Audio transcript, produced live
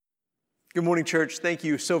Good morning, church. Thank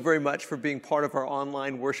you so very much for being part of our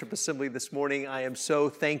online worship assembly this morning. I am so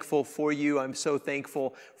thankful for you. I'm so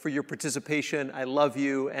thankful for your participation. I love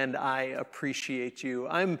you and I appreciate you.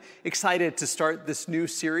 I'm excited to start this new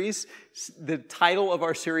series. The title of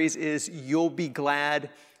our series is You'll Be Glad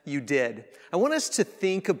You Did. I want us to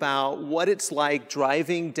think about what it's like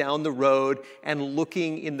driving down the road and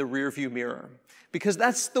looking in the rearview mirror. Because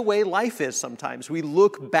that's the way life is sometimes. We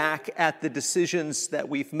look back at the decisions that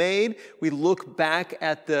we've made. We look back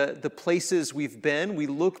at the places we've been. We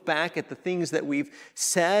look back at the things that we've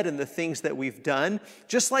said and the things that we've done.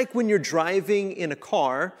 Just like when you're driving in a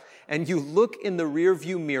car and you look in the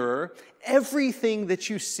rearview mirror, everything that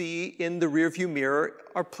you see in the rearview mirror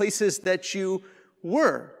are places that you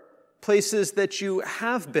were, places that you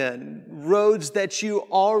have been, roads that you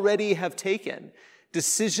already have taken,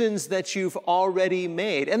 decisions that you've already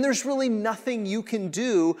made. And there's really nothing you can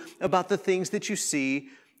do about the things that you see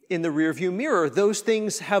in the rearview mirror. Those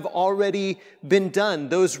things have already been done.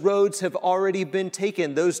 Those roads have already been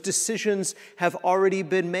taken. Those decisions have already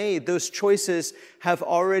been made. Those choices have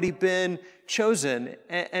already been chosen.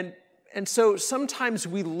 And so sometimes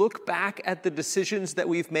we look back at the decisions that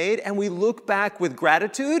we've made and we look back with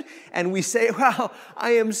gratitude and we say, wow, I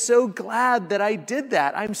am so glad that I did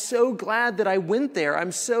that. I'm so glad that I went there.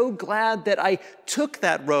 I'm so glad that I took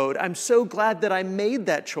that road. I'm so glad that I made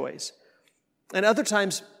that choice. And other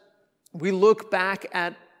times we look back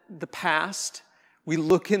at the past. We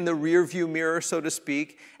look in the rearview mirror, so to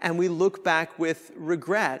speak, and we look back with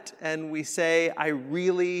regret and we say, I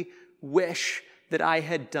really wish that I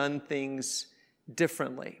had done things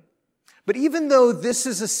differently. But even though this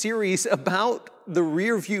is a series about the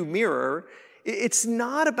rearview mirror, it's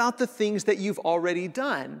not about the things that you've already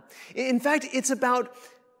done. In fact, it's about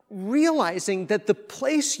realizing that the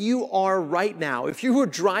place you are right now, if you were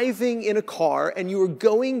driving in a car and you were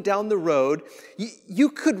going down the road, you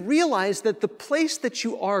could realize that the place that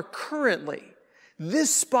you are currently,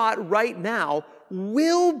 this spot right now,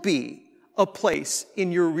 will be a place in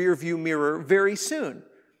your rearview mirror very soon.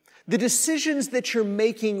 The decisions that you're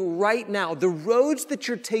making right now, the roads that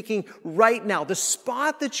you're taking right now, the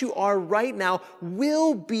spot that you are right now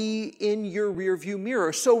will be in your rearview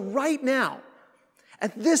mirror. So right now,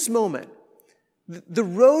 at this moment, the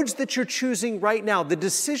roads that you're choosing right now, the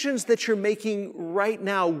decisions that you're making right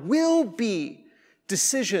now will be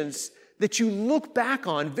decisions that you look back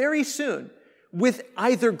on very soon with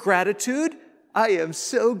either gratitude, I am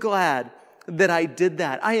so glad that I did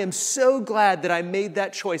that. I am so glad that I made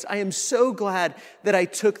that choice. I am so glad that I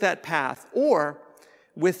took that path. Or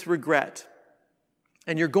with regret.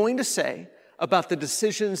 And you're going to say about the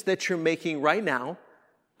decisions that you're making right now,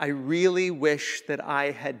 I really wish that I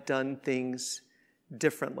had done things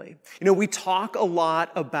differently. You know, we talk a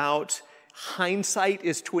lot about hindsight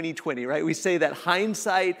is 2020, right? We say that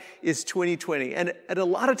hindsight is 2020. And a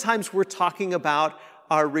lot of times we're talking about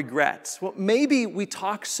our regrets. Well, maybe we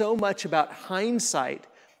talk so much about hindsight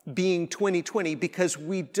being 2020 because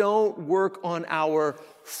we don't work on our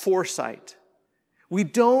foresight. We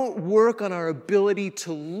don't work on our ability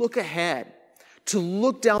to look ahead, to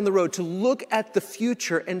look down the road, to look at the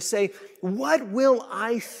future and say, what will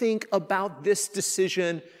I think about this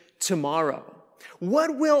decision tomorrow?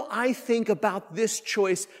 What will I think about this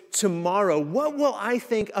choice tomorrow? What will I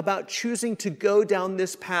think about choosing to go down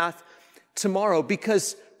this path tomorrow?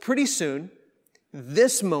 Because pretty soon,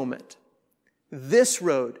 this moment, this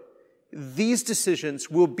road, these decisions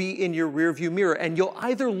will be in your rearview mirror. And you'll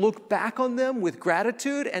either look back on them with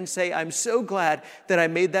gratitude and say, I'm so glad that I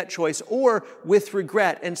made that choice, or with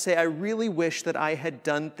regret and say, I really wish that I had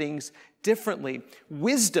done things differently.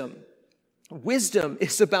 Wisdom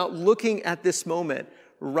is about looking at this moment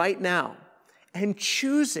right now and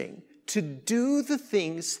choosing to do the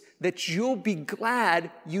things that you'll be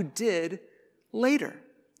glad you did later.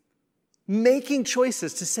 Making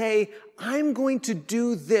choices to say, I'm going to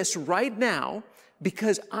do this right now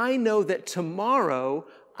because I know that tomorrow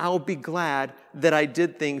I'll be glad that I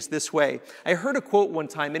did things this way. I heard a quote one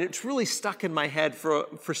time and it's really stuck in my head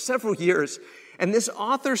for several years. And this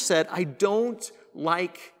author said, I don't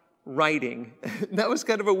like writing. That was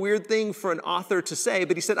kind of a weird thing for an author to say,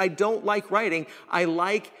 but he said, I don't like writing. I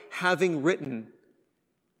like having written.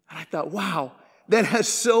 And I thought, wow, that has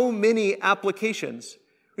so many applications.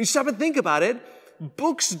 When you stop and think about it,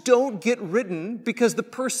 books don't get written because the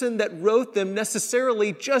person that wrote them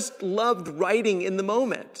necessarily just loved writing in the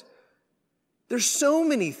moment. There's so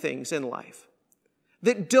many things in life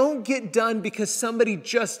that don't get done because somebody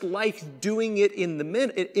just liked doing it in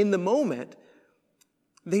the moment.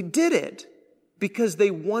 They did it because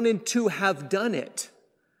they wanted to have done it.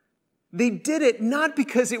 They did it not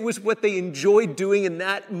because it was what they enjoyed doing in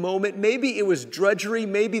that moment. Maybe it was drudgery.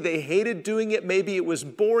 Maybe they hated doing it. Maybe it was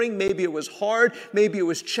boring. Maybe it was hard. Maybe it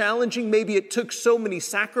was challenging. Maybe it took so many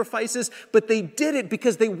sacrifices. But they did it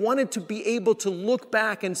because they wanted to be able to look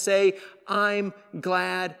back and say, I'm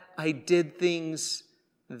glad I did things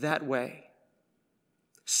that way.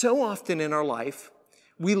 So often in our life,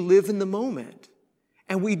 we live in the moment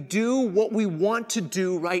and we do what we want to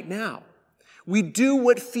do right now. We do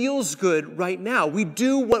what feels good right now. We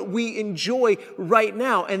do what we enjoy right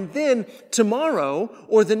now. And then tomorrow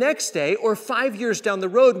or the next day or 5 years down the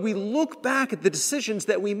road, we look back at the decisions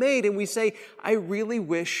that we made and we say, I really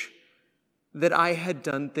wish that I had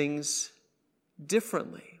done things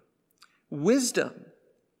differently. Wisdom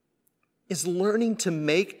is learning to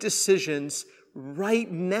make decisions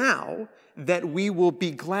right now that we will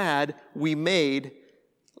be glad we made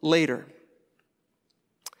later.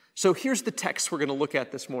 So here's the text we're going to look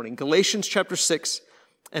at this morning. Galatians chapter 6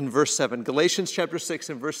 and verse 7. Galatians chapter 6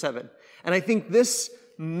 and verse 7. And I think this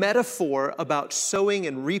metaphor about sowing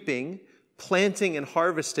and reaping, planting and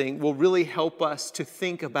harvesting will really help us to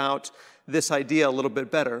think about this idea a little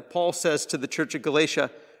bit better. Paul says to the church of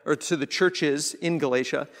Galatia, or to the churches in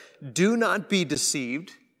Galatia, do not be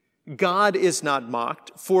deceived. God is not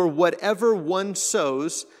mocked. For whatever one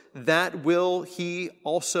sows, that will he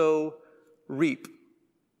also reap.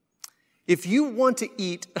 If you want to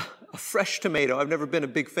eat a fresh tomato, I've never been a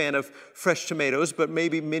big fan of fresh tomatoes, but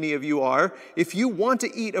maybe many of you are. If you want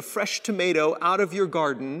to eat a fresh tomato out of your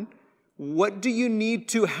garden, what do you need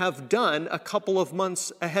to have done a couple of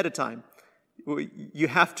months ahead of time? You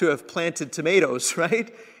have to have planted tomatoes,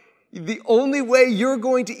 right? The only way you're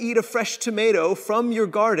going to eat a fresh tomato from your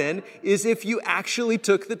garden is if you actually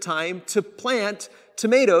took the time to plant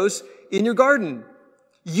tomatoes in your garden.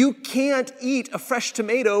 You can't eat a fresh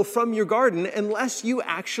tomato from your garden unless you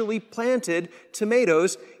actually planted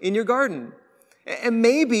tomatoes in your garden. And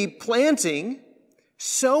maybe planting,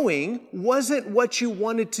 sowing, wasn't what you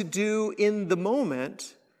wanted to do in the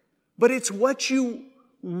moment, but it's what you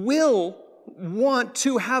will want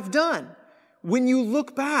to have done when you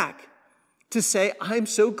look back to say, I'm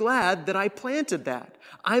so glad that I planted that.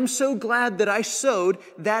 I'm so glad that I sowed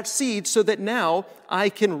that seed so that now I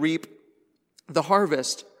can reap the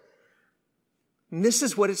harvest. And this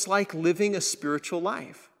is what it's like living a spiritual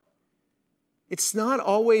life. It's not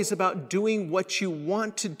always about doing what you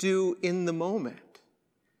want to do in the moment.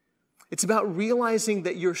 It's about realizing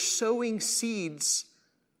that you're sowing seeds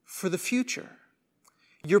for the future.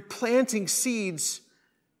 You're planting seeds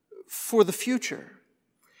for the future.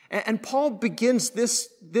 And Paul begins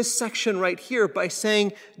this section right here by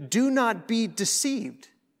saying, do not be deceived.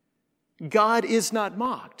 God is not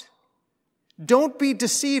mocked. Don't be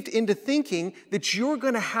deceived into thinking that you're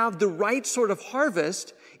going to have the right sort of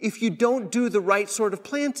harvest if you don't do the right sort of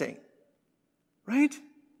planting. Right?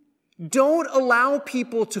 Don't allow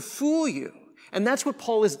people to fool you. And that's what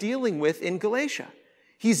Paul is dealing with in Galatia.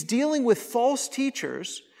 He's dealing with false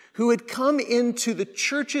teachers who had come into the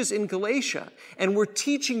churches in Galatia and were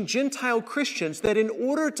teaching Gentile Christians that in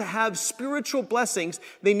order to have spiritual blessings,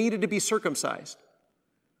 they needed to be circumcised.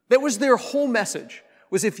 That was their whole message,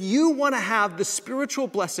 was if you want to have the spiritual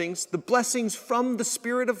blessings, the blessings from the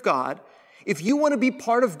Spirit of God, if you want to be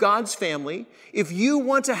part of God's family, if you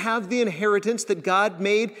want to have the inheritance that God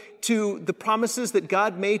made to the promises that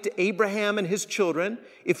God made to Abraham and his children,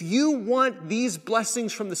 if you want these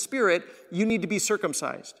blessings from the Spirit, you need to be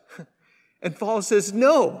circumcised. And Paul says,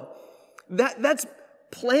 no, that's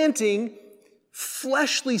planting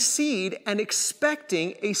fleshly seed and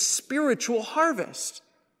expecting a spiritual harvest.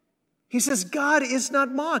 He says, God is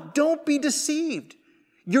not mocked. Don't be deceived.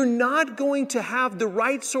 You're not going to have the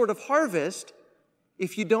right sort of harvest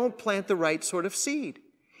if you don't plant the right sort of seed.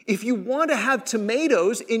 If you want to have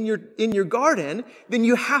tomatoes in your garden, then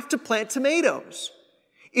you have to plant tomatoes.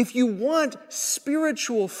 If you want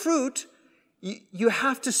spiritual fruit, you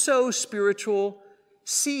have to sow spiritual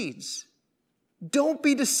seeds. Don't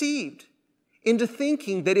be deceived into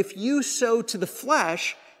thinking that if you sow to the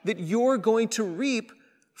flesh, that you're going to reap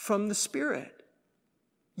from the Spirit.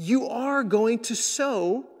 You are going to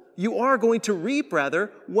reap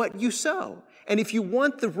what you sow. And if you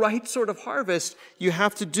want the right sort of harvest, you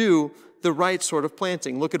have to do the right sort of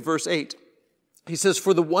planting. Look at verse 8. He says,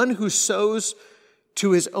 for the one who sows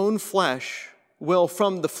to his own flesh will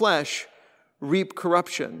from the flesh reap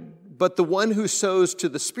corruption, but the one who sows to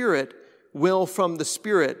the Spirit will from the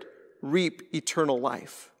Spirit reap eternal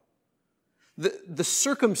life. The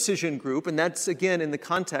circumcision group, and that's again in the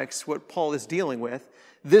context what Paul is dealing with,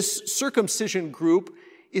 this circumcision group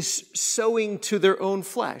is sowing to their own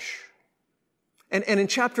flesh. And in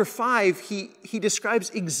chapter 5, he describes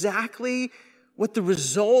exactly what the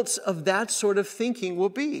results of that sort of thinking will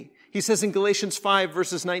be. He says in Galatians 5,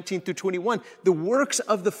 verses 19 through 21, the works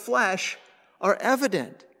of the flesh are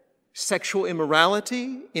evident: sexual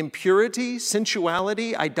immorality, impurity,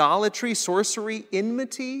 sensuality, idolatry, sorcery,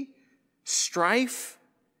 enmity, strife,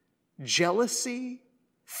 jealousy,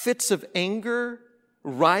 fits of anger,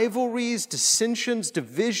 rivalries, dissensions,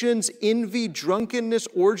 divisions, envy, drunkenness,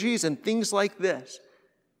 orgies, and things like this.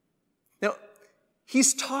 Now,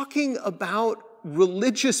 he's talking about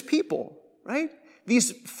religious people, right?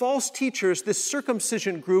 These false teachers, this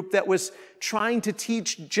circumcision group that was trying to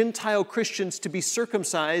teach Gentile Christians to be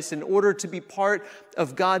circumcised in order to be part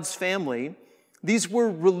of God's family, these were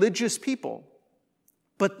religious people,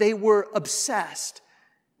 but they were obsessed.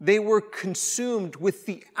 They were consumed with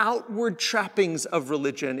the outward trappings of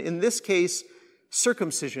religion. In this case,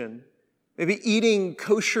 circumcision, maybe eating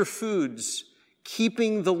kosher foods,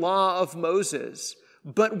 keeping the law of Moses,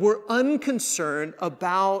 but were unconcerned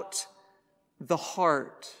about the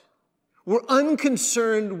heart. We're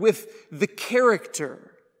unconcerned with the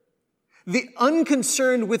character, the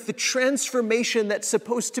unconcerned with the transformation that's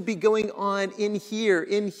supposed to be going on in here,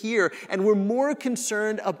 and we're more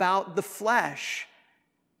concerned about the flesh.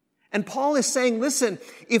 And Paul is saying, listen,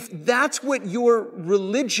 if that's what your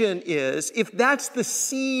religion is, if that's the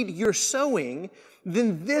seed you're sowing,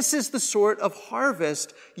 then this is the sort of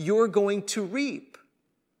harvest you're going to reap.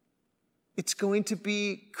 It's going to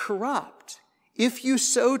be corrupt. If you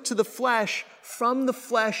sow to the flesh, from the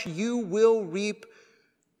flesh you will reap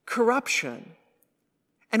corruption.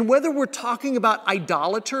 And whether we're talking about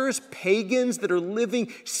idolaters, pagans that are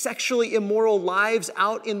living sexually immoral lives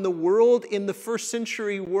out in the world, in the first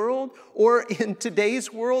century world, or in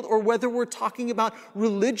today's world, or whether we're talking about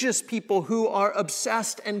religious people who are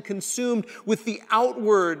obsessed and consumed with the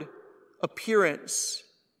outward appearance,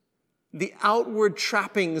 the outward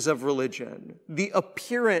trappings of religion, the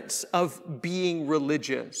appearance of being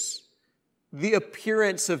religious, the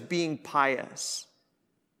appearance of being pious.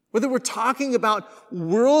 Whether we're talking about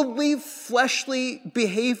worldly, fleshly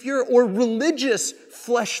behavior or religious,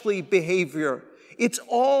 fleshly behavior, it's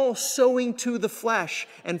all sowing to the flesh,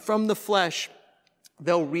 and from the flesh,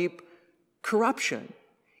 they'll reap corruption.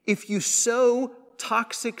 If you sow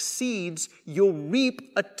toxic seeds, you'll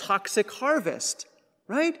reap a toxic harvest,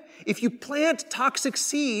 right? If you plant toxic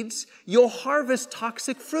seeds, you'll harvest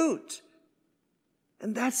toxic fruit.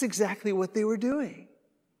 And that's exactly what they were doing.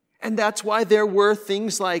 And that's why there were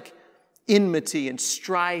things like enmity and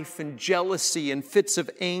strife and jealousy and fits of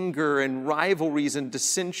anger and rivalries and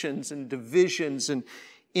dissensions and divisions and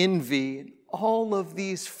envy, and all of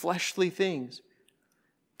these fleshly things.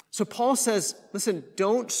 So Paul says, listen,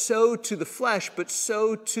 don't sow to the flesh, but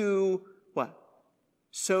sow to what?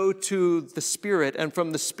 Sow to the Spirit, and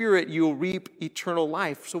from the Spirit you'll reap eternal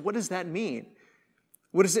life. So what does that mean?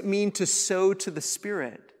 What does it mean to sow to the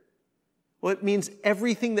Spirit? Well, it means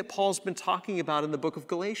everything that Paul's been talking about in the book of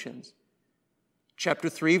Galatians. Chapter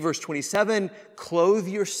 3, verse 27, clothe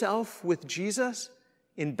yourself with Jesus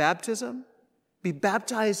in baptism. Be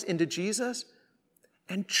baptized into Jesus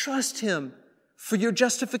and trust him for your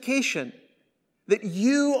justification. That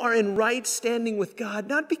you are in right standing with God,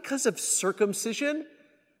 not because of circumcision,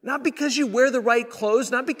 not because you wear the right clothes,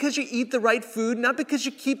 not because you eat the right food, not because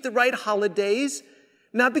you keep the right holidays,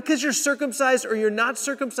 not because you're circumcised or you're not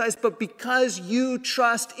circumcised, but because you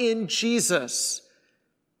trust in Jesus.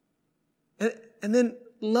 And then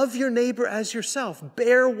love your neighbor as yourself.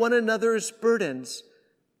 Bear one another's burdens.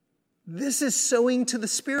 This is sowing to the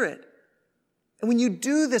Spirit. And when you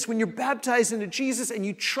do this, when you're baptized into Jesus and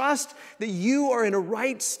you trust that you are in a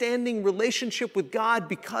right standing relationship with God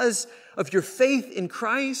because of your faith in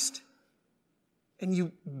Christ, and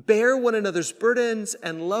you bear one another's burdens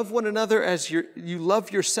and love one another as you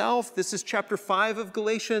love yourself, this is chapter 5 of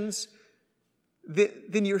Galatians,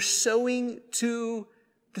 then you're sowing to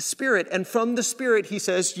the Spirit. And from the Spirit, he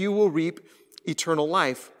says, you will reap eternal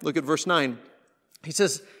life. Look at verse 9. He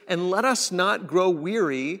says, and let us not grow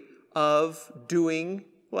weary of doing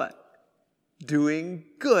what? Doing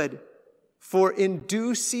good. For in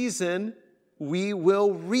due season we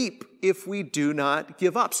will reap if we do not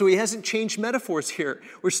give up. So he hasn't changed metaphors here.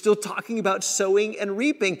 We're still talking about sowing and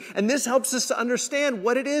reaping. And this helps us to understand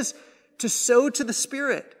what it is to sow to the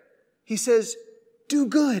Spirit. He says, do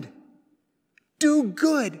good. Do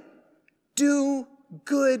good. Do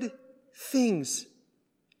good things.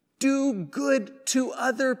 Do good to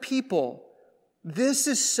other people. This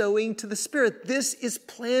is sowing to the Spirit. This is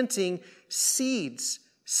planting seeds,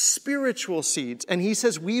 spiritual seeds. And he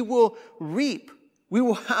says we will reap. We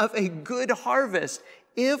will have a good harvest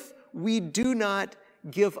if we do not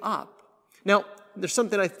give up. Now, there's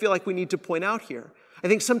something I feel like we need to point out here. I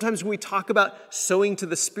think sometimes when we talk about sowing to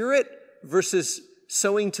the Spirit versus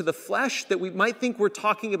sowing to the flesh, that we might think we're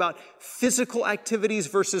talking about physical activities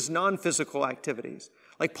versus non-physical activities.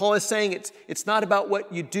 Like Paul is saying, it's not about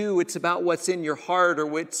what you do, it's about what's in your heart or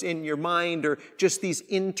what's in your mind or just these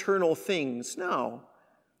internal things. No.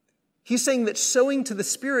 He's saying that sowing to the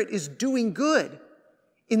Spirit is doing good.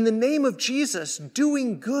 In the name of Jesus,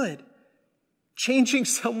 doing good. Changing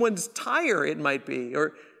someone's tire, it might be,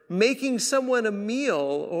 or making someone a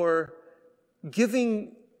meal, or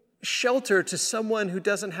giving shelter to someone who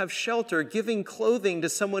doesn't have shelter, giving clothing to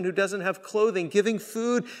someone who doesn't have clothing, giving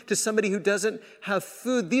food to somebody who doesn't have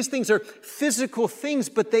food. These things are physical things,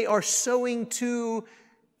 but they are sowing to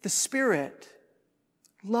the Spirit.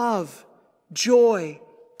 Love, joy,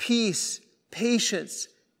 peace, patience,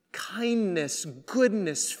 kindness,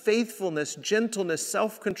 goodness, faithfulness, gentleness,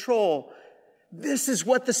 self-control. This is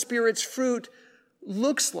what the Spirit's fruit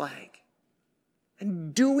looks like.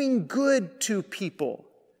 And doing good to people,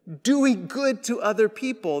 doing good to other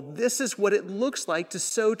people, this is what it looks like to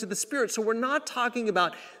sow to the Spirit. So we're not talking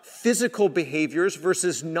about physical behaviors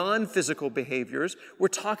versus non-physical behaviors. We're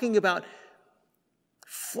talking about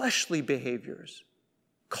fleshly behaviors,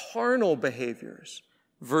 carnal behaviors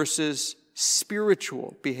versus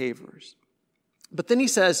spiritual behaviors. But then he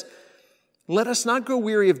says, let us not grow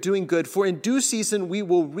weary of doing good, for in due season we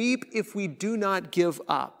will reap if we do not give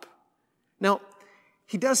up. Now,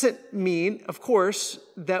 he doesn't mean, of course,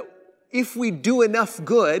 that if we do enough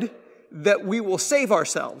good, that we will save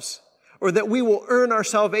ourselves or that we will earn our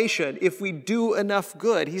salvation if we do enough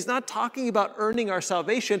good. He's not talking about earning our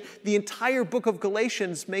salvation. The entire book of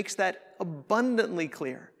Galatians makes that abundantly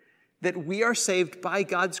clear, that we are saved by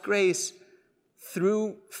God's grace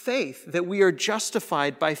through faith, that we are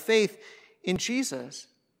justified by faith in Jesus.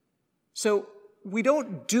 So we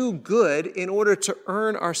don't do good in order to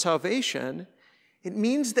earn our salvation. It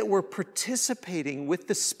means that we're participating with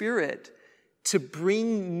the Spirit to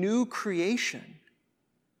bring new creation.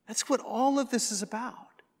 That's what all of this is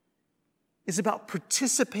about. It's about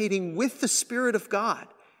participating with the Spirit of God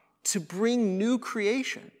to bring new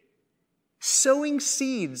creation. Sowing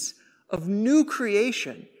seeds of new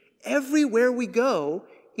creation everywhere we go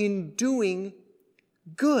in doing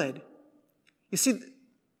good. You see,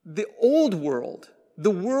 the old world,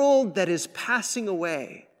 the world that is passing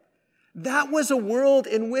away, that was a world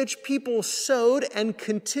in which people sowed and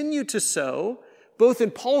continue to sow, both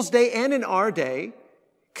in Paul's day and in our day,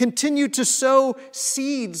 continue to sow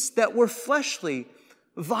seeds that were fleshly,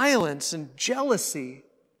 violence and jealousy,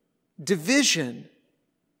 division,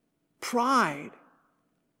 pride,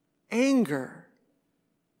 anger.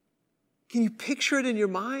 Can you picture it in your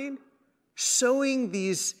mind? Sowing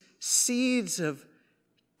these seeds of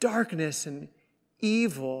darkness and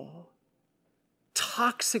evil,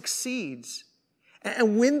 toxic seeds.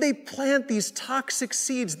 And when they plant these toxic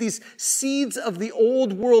seeds, these seeds of the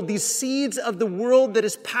old world, these seeds of the world that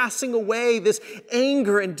is passing away, this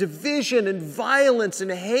anger and division and violence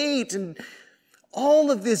and hate and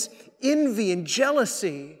all of this envy and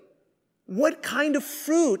jealousy, what kind of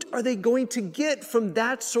fruit are they going to get from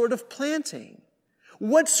that sort of planting?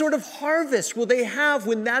 What sort of harvest will they have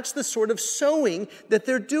when that's the sort of sowing that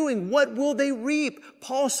they're doing? What will they reap?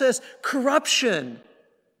 Paul says, corruption.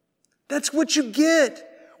 That's what you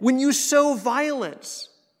get when you sow violence,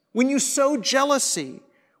 when you sow jealousy,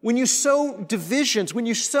 when you sow divisions, when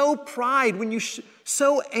you sow pride, when you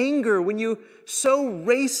sow anger, when you sow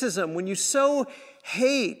racism, when you sow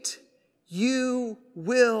hate, you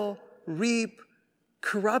will reap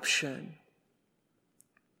corruption.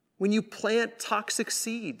 When you plant toxic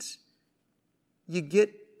seeds, you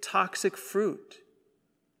get toxic fruit.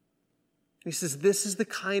 He says this is the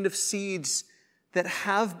kind of seeds that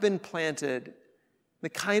have been planted, the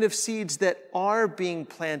kind of seeds that are being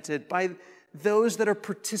planted by those that are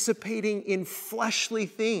participating in fleshly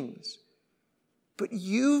things. But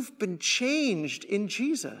you've been changed in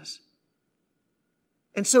Jesus.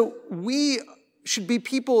 And so we should be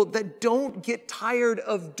people that don't get tired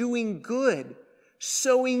of doing good,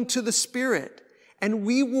 sowing to the Spirit, and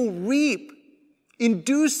we will reap in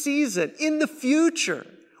due season, in the future.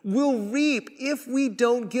 We'll reap if we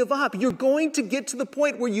don't give up. You're going to get to the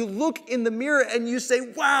point where you look in the mirror and you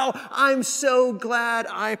say, wow, I'm so glad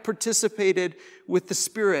I participated with the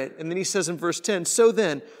Spirit. And then he says in verse 10, so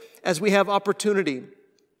then, as we have opportunity,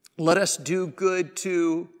 let us do good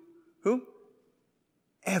to who?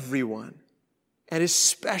 Everyone, and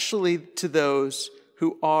especially to those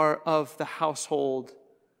who are of the household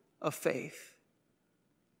of faith.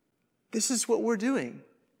 This is what we're doing.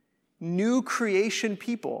 New creation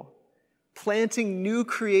people. planting new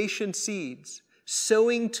creation seeds,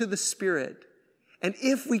 sowing to the Spirit. And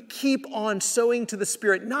if we keep on sowing to the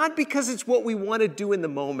Spirit, not because it's what we want to do in the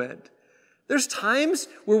moment, there's times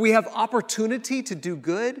where we have opportunity to do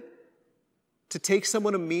good, to take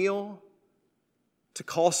someone a meal, to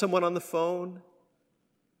call someone on the phone,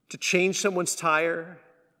 to change someone's tire,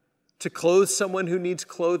 to clothe someone who needs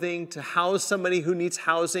clothing, to house somebody who needs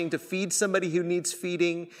housing, to feed somebody who needs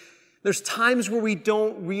feeding. There's times where we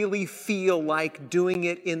don't really feel like doing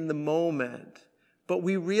it in the moment, but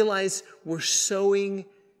we realize we're sowing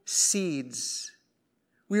seeds.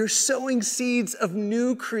 We are sowing seeds of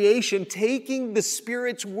new creation, taking the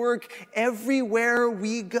Spirit's work everywhere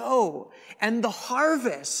we go. And the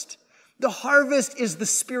harvest is the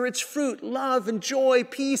Spirit's fruit: love and joy,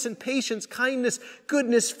 peace and patience, kindness,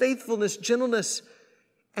 goodness, faithfulness, gentleness,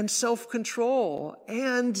 and self-control.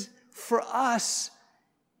 And for us,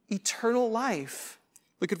 eternal life.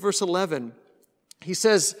 Look at verse 11. He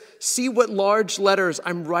says, "See what large letters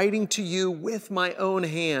I'm writing to you with my own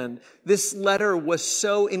hand." This letter was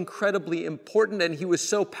so incredibly important, and he was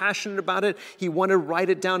so passionate about it. He wanted to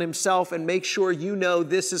write it down himself and make sure you know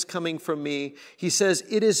this is coming from me. He says,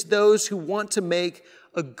 "It is those who want to make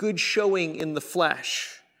a good showing in the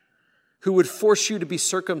flesh who would force you to be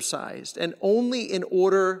circumcised, and only in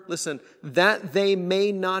order, listen, that they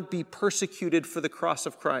may not be persecuted for the cross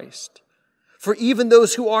of Christ. For even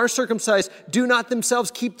those who are circumcised do not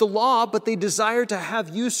themselves keep the law, but they desire to have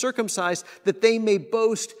you circumcised, that they may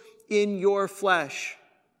boast in your flesh."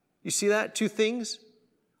 You see that? Two things.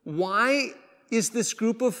 Why is this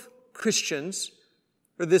group of Christians,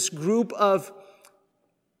 or this group of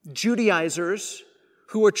Judaizers,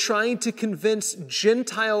 who are trying to convince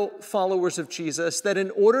Gentile followers of Jesus that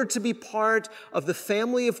in order to be part of the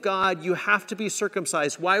family of God, you have to be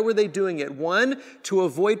circumcised? Why were they doing it? One, to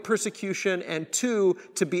avoid persecution, and two,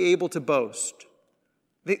 to be able to boast.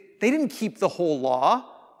 They didn't keep the whole law,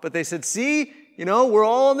 but they said, see, we're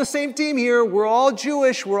all on the same team here. We're all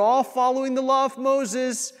Jewish. We're all following the law of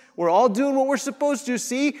Moses. We're all doing what we're supposed to.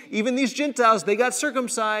 See, even these Gentiles, they got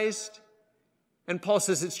circumcised. And Paul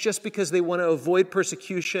says it's just because they want to avoid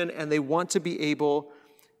persecution and they want to be able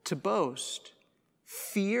to boast.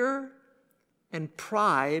 Fear and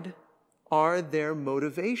pride are their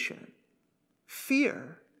motivation.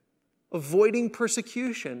 Fear, avoiding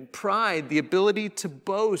persecution; pride, the ability to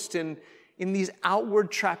boast in these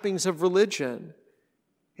outward trappings of religion.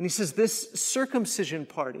 And he says this circumcision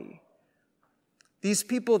party, these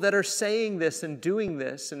people that are saying this and doing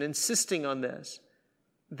this and insisting on this,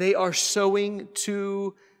 they are sowing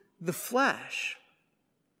to the flesh.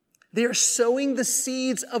 They are sowing the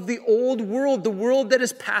seeds of the old world, the world that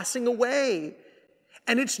is passing away.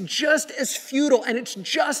 And it's just as futile, and it's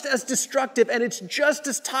just as destructive, and it's just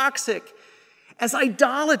as toxic as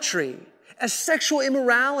idolatry, as sexual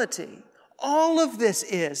immorality. All of this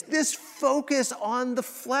is this focus on the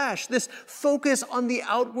flesh, this focus on the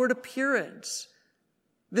outward appearance,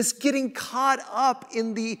 this getting caught up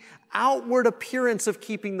in the outward appearance of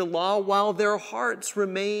keeping the law while their hearts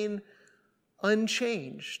remain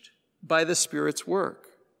unchanged by the Spirit's work.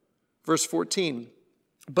 Verse 14,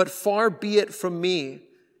 "But far be it from me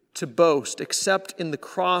to boast except in the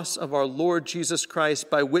cross of our Lord Jesus Christ,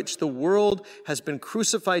 by which the world has been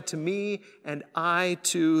crucified to me and I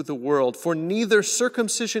to the world. For neither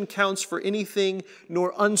circumcision counts for anything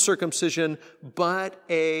nor uncircumcision, but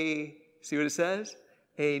see what it says?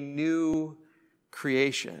 A new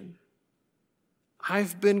creation."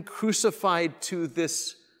 I've been crucified to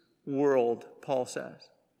this world, Paul says.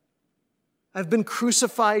 I've been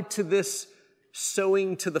crucified to this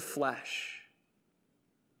sowing to the flesh.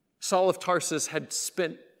 Saul of Tarsus had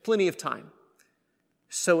spent plenty of time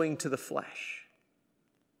sowing to the flesh.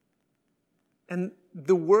 And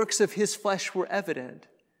the works of his flesh were evident: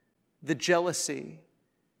 the jealousy,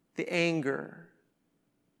 the anger,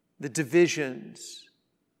 the divisions,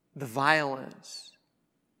 the violence.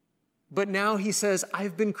 But now he says,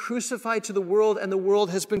 I've been crucified to the world, and the world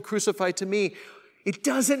has been crucified to me. It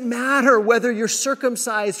doesn't matter whether you're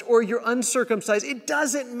circumcised or you're uncircumcised. It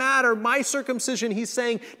doesn't matter. My circumcision, he's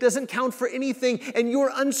saying, doesn't count for anything, and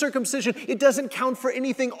your uncircumcision, it doesn't count for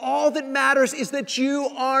anything. All that matters is that you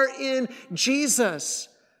are in Jesus.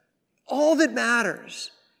 All that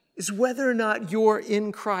matters is whether or not you're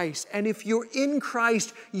in Christ. And if you're in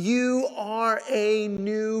Christ, you are a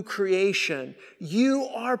new creation. You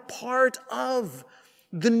are part of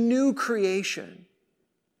the new creation.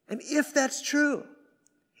 And if that's true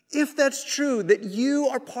that you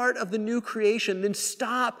are part of the new creation, then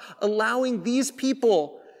stop allowing these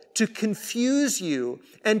people to confuse you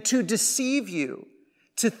and to deceive you,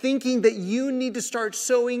 to thinking that you need to start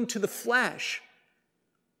sowing to the flesh.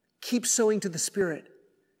 Keep sowing to the Spirit.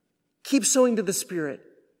 Keep sowing to the Spirit.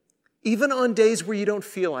 Even on days where you don't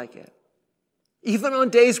feel like it. Even on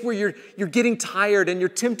days where you're getting tired and you're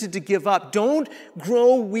tempted to give up. Don't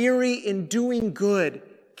grow weary in doing good.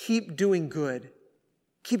 Keep doing good.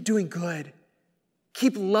 Keep doing good.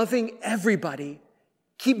 Keep loving everybody.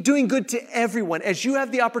 Keep doing good to everyone. As you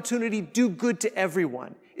have the opportunity, do good to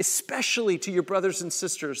everyone, especially to your brothers and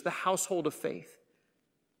sisters, the household of faith.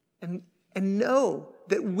 And know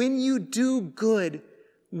that when you do good,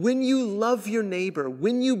 when you love your neighbor,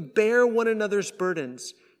 when you bear one another's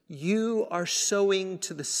burdens, you are sowing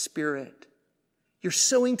to the Spirit. You're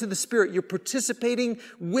sowing to the Spirit. You're participating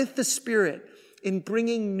with the Spirit in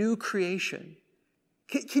bringing new creation.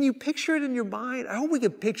 Can you picture it in your mind? I hope we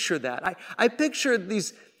can picture that. I picture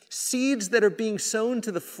these seeds that are being sown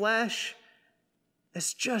to the flesh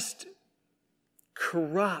as just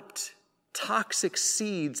corrupt, toxic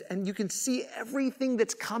seeds. And you can see everything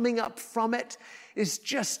that's coming up from it is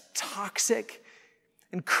just toxic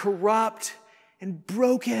and corrupt and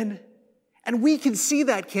broken. And we can see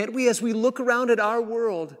that, can't we, as we look around at our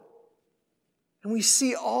world and we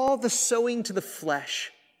see all the sowing to the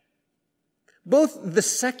flesh. Both the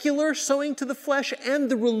secular sowing to the flesh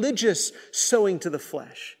and the religious sowing to the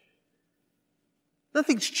flesh.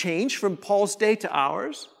 Nothing's changed from Paul's day to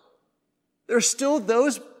ours. There are still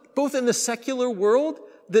those, both in the secular world,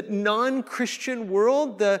 the non-Christian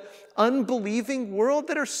world, the unbelieving world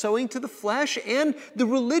that are sowing to the flesh, and the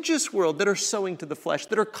religious world that are sowing to the flesh,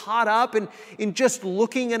 that are caught up in just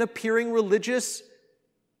looking and appearing religious.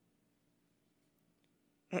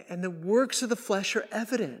 And the works of the flesh are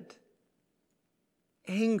evident.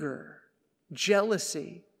 Anger,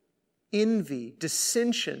 jealousy, envy,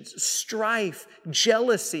 dissensions, strife,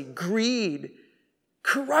 jealousy, greed,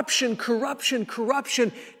 corruption,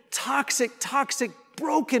 toxic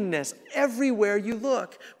brokenness everywhere you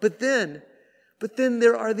look. But then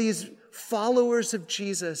there are these followers of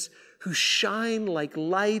Jesus who shine like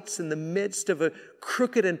lights in the midst of a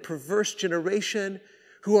crooked and perverse generation,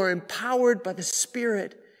 who are empowered by the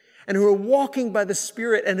Spirit and who are walking by the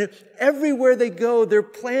Spirit, and everywhere they go, they're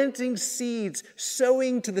planting seeds,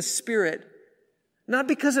 sowing to the Spirit. Not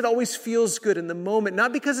because it always feels good in the moment,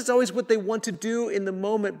 not because it's always what they want to do in the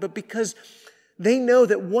moment, but because they know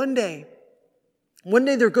that one day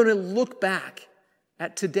they're going to look back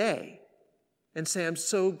at today and say, I'm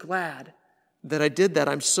so glad that I did that.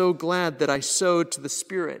 I'm so glad that I sowed to the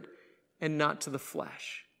Spirit and not to the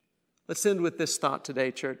flesh. Let's end with this thought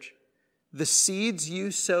today, church. The seeds you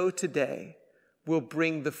sow today will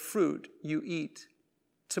bring the fruit you eat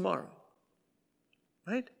tomorrow.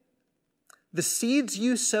 Right? The seeds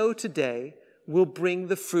you sow today will bring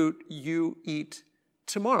the fruit you eat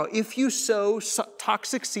tomorrow. If you sow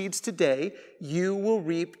toxic seeds today, you will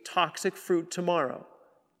reap toxic fruit tomorrow.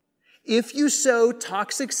 If you sow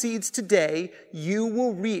toxic seeds today, you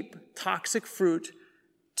will reap toxic fruit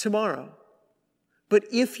tomorrow. But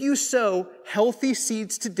if you sow healthy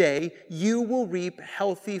seeds today, you will reap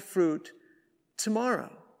healthy fruit tomorrow.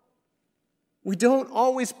 We don't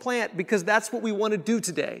always plant because that's what we want to do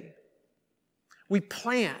today. We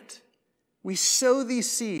plant. We sow these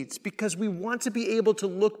seeds because we want to be able to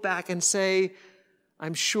look back and say,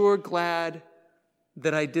 I'm sure glad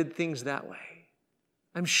that I did things that way.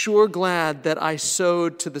 I'm sure glad that I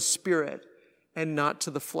sowed to the Spirit and not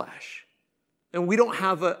to the flesh. And we don't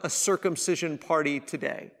have a circumcision party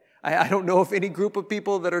today. I don't know of any group of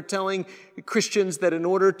people that are telling Christians that in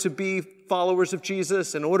order to be followers of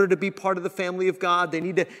Jesus, in order to be part of the family of God, they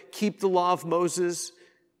need to keep the law of Moses.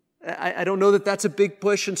 I don't know that that's a big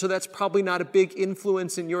push, and so that's probably not a big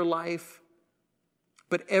influence in your life.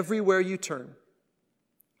 But everywhere you turn,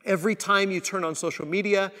 every time you turn on social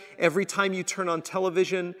media, every time you turn on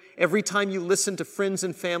television, every time you listen to friends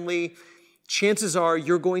and family, chances are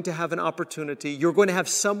you're going to have an opportunity. You're going to have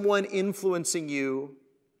someone influencing you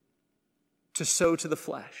to sow to the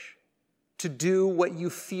flesh, to do what you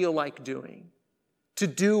feel like doing, to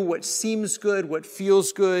do what seems good, what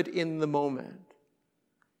feels good in the moment,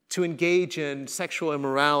 to engage in sexual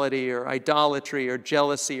immorality or idolatry or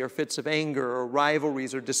jealousy or fits of anger or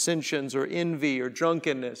rivalries or dissensions or envy or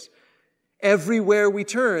drunkenness. Everywhere we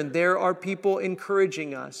turn, there are people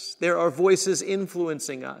encouraging us. There are voices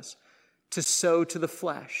influencing us to sow to the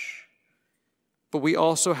flesh. But we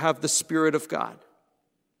also have the Spirit of God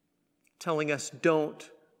telling us don't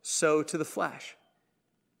sow to the flesh.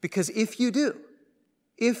 Because if you do,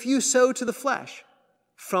 if you sow to the flesh,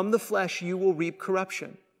 from the flesh you will reap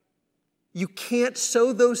corruption. You can't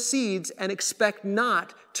sow those seeds and expect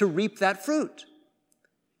not to reap that fruit.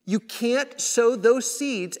 You can't sow those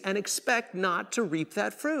seeds and expect not to reap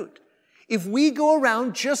that fruit. If we go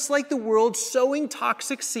around just like the world sowing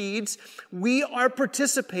toxic seeds, we are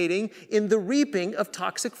participating in the reaping of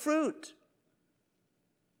toxic fruit.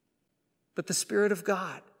 But the Spirit of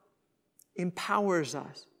God empowers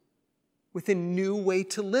us with a new way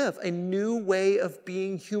to live, a new way of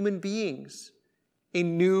being human beings, a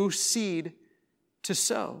new seed to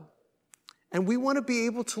sow. And we want to be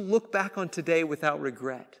able to look back on today without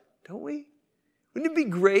regret, don't we? Wouldn't it be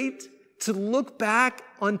great to look back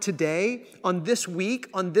on today, on this week,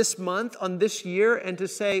 on this month, on this year, and to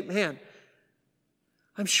say, man,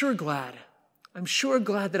 I'm sure glad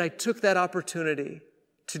that I took that opportunity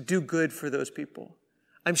to do good for those people.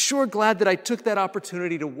 I'm sure glad that I took that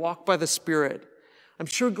opportunity to walk by the Spirit. I'm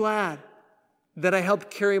sure glad that I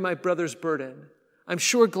helped carry my brother's burden. I'm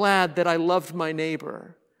sure glad that I loved my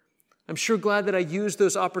neighbor. I'm sure glad that I used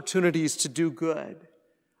those opportunities to do good.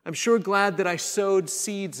 I'm sure glad that I sowed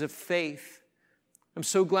seeds of faith. I'm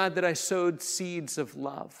so glad that I sowed seeds of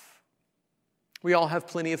love. We all have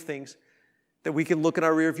plenty of things that we can look in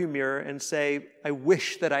our rearview mirror and say, I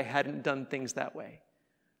wish that I hadn't done things that way.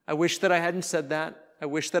 I wish that I hadn't said that. I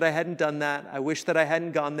wish that I hadn't done that. I wish that I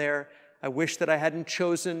hadn't gone there. I wish that I hadn't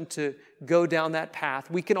chosen to go down that path.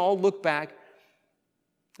 We can all look back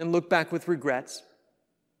with regrets.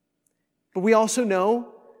 But we also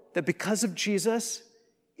know that because of Jesus,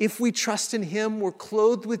 if we trust in Him, we're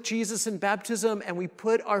clothed with Jesus in baptism, and we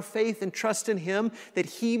put our faith and trust in Him, that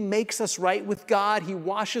He makes us right with God. He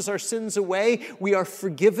washes our sins away. We are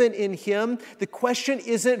forgiven in Him. The question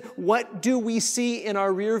isn't, what do we see in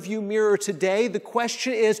our rearview mirror today? The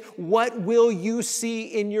question is, what will you see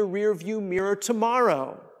in your rearview mirror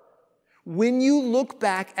tomorrow? When you look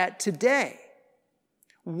back at today,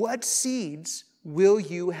 what seeds will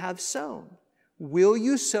you have sown? Will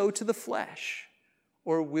you sow to the flesh?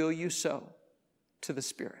 Or will you sow to the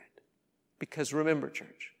Spirit? Because remember,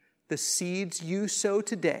 church, the seeds you sow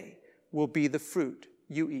today will be the fruit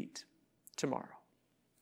you eat tomorrow.